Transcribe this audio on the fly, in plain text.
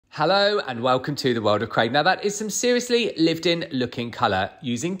Hello and welcome to the world of Craig. Now that is some seriously lived in looking colour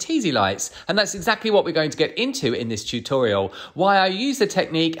using TEASY lights, and that's exactly what we're going to get into in this tutorial. Why I use the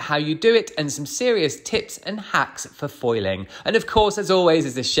technique, how you do it, and some serious tips and hacks for foiling. And of course, as always,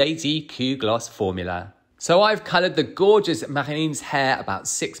 is the Shades EQ Gloss formula. So I've coloured the gorgeous Marine's hair about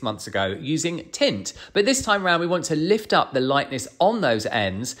 6 months ago using tint, but this time around we want to lift up the lightness on those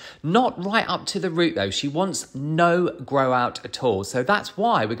ends, not right up to the root though. She wants no grow out at all, so that's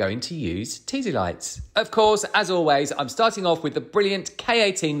why we're going to use TEASY lights. Of course, as always, I'm starting off with the brilliant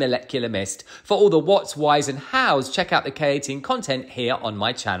K18 molecular mist. For all the whats, whys and hows, check out the K18 content here on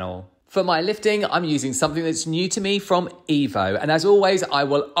my channel. For my lifting, I'm using something that's new to me from Evo. And as always,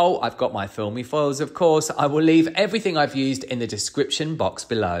 I've got my filmy foils, of course. I will leave everything I've used in the description box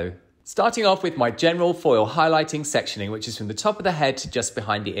below. Starting off with my general foil highlighting sectioning, which is from the top of the head to just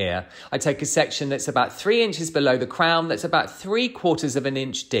behind the ear. I take a section that's about 3 inches below the crown, that's about 3/4 of an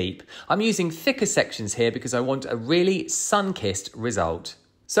inch deep. I'm using thicker sections here because I want a really sun-kissed result.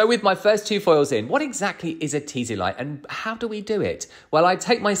 So with my first two foils in, what exactly is a TEASY light and how do we do it? Well, I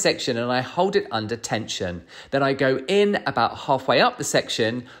take my section and I hold it under tension. Then I go in about halfway up the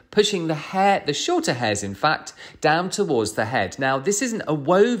section, pushing the hair, the shorter hairs in fact, down towards the head. Now, this isn't a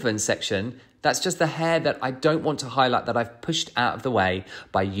woven section. That's just the hair that I don't want to highlight that I've pushed out of the way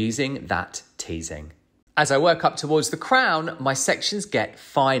by using that teasing. As I work up towards the crown, my sections get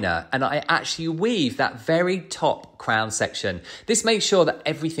finer and I actually weave that very top crown section. This makes sure that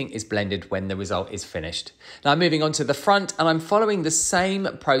everything is blended when the result is finished. Now I'm moving on to the front and I'm following the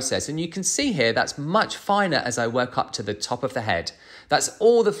same process, and you can see here that's much finer as I work up to the top of the head. That's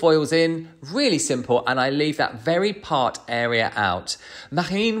all the foils in, really simple, and I leave that very part area out.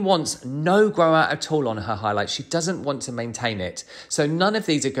 Marine wants no grow out at all on her highlight. She doesn't want to maintain it. So none of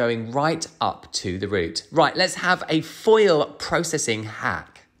these are going right up to the root. Right, let's have a foil processing hack.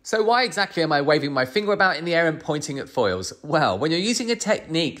 So why exactly am I waving my finger about in the air and pointing at foils? Well, when you're using a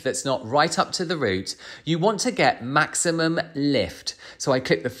technique that's not right up to the root, you want to get maximum lift. So I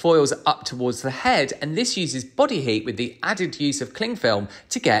clip the foils up towards the head, and this uses body heat with the added use of cling film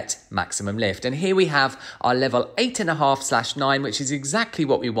to get maximum lift. And here we have our level 8.5/9, which is exactly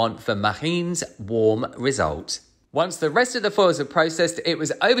what we want for Marine's warm result. Once the rest of the foils are processed, it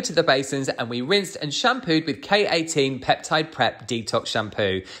was over to the basins and we rinsed and shampooed with K18 Peptide Prep Detox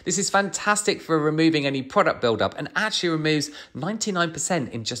Shampoo. This is fantastic for removing any product buildup and actually removes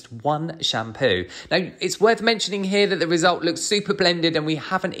 99% in just one shampoo. Now, it's worth mentioning here that the result looks super blended and we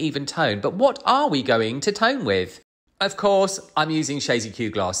haven't even toned, but what are we going to tone with? Of course, I'm using Shades EQ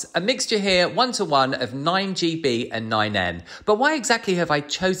Gloss, a mixture here 1:1 of 9GB and 9N. But why exactly have I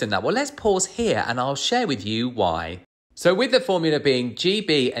chosen that? Well, let's pause here and I'll share with you why. So with the formula being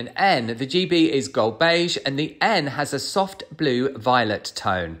GB and N, the GB is gold beige and the N has a soft blue violet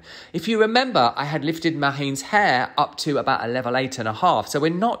tone. If you remember, I had lifted Marine's hair up to about a level 8.5. So we're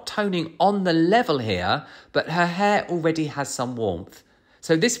not toning on the level here, but her hair already has some warmth.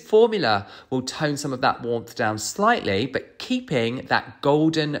 So this formula will tone some of that warmth down slightly, but keeping that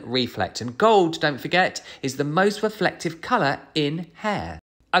golden reflect. And gold, don't forget, is the most reflective colour in hair.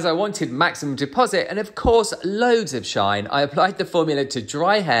 As I wanted maximum deposit and of course loads of shine, I applied the formula to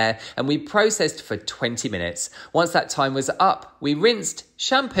dry hair and we processed for 20 minutes. Once that time was up, we rinsed,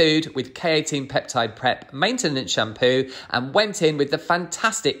 shampooed with K18 Peptide Prep Maintenance Shampoo and went in with the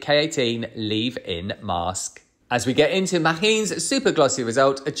fantastic K18 Leave-In Mask. As we get into Marine's super glossy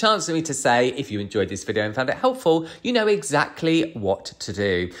result, a chance for me to say, if you enjoyed this video and found it helpful, you know exactly what to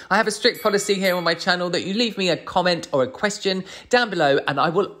do. I have a strict policy here on my channel that you leave me a comment or a question down below and I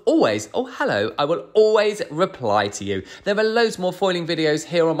will always, I will always reply to you. There are loads more foiling videos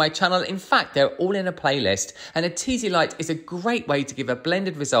here on my channel. In fact, they're all in a playlist, and a TEASY light is a great way to give a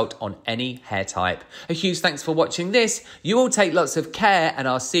blended result on any hair type. A huge thanks for watching this. You all take lots of care and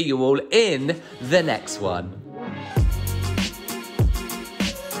I'll see you all in the next one.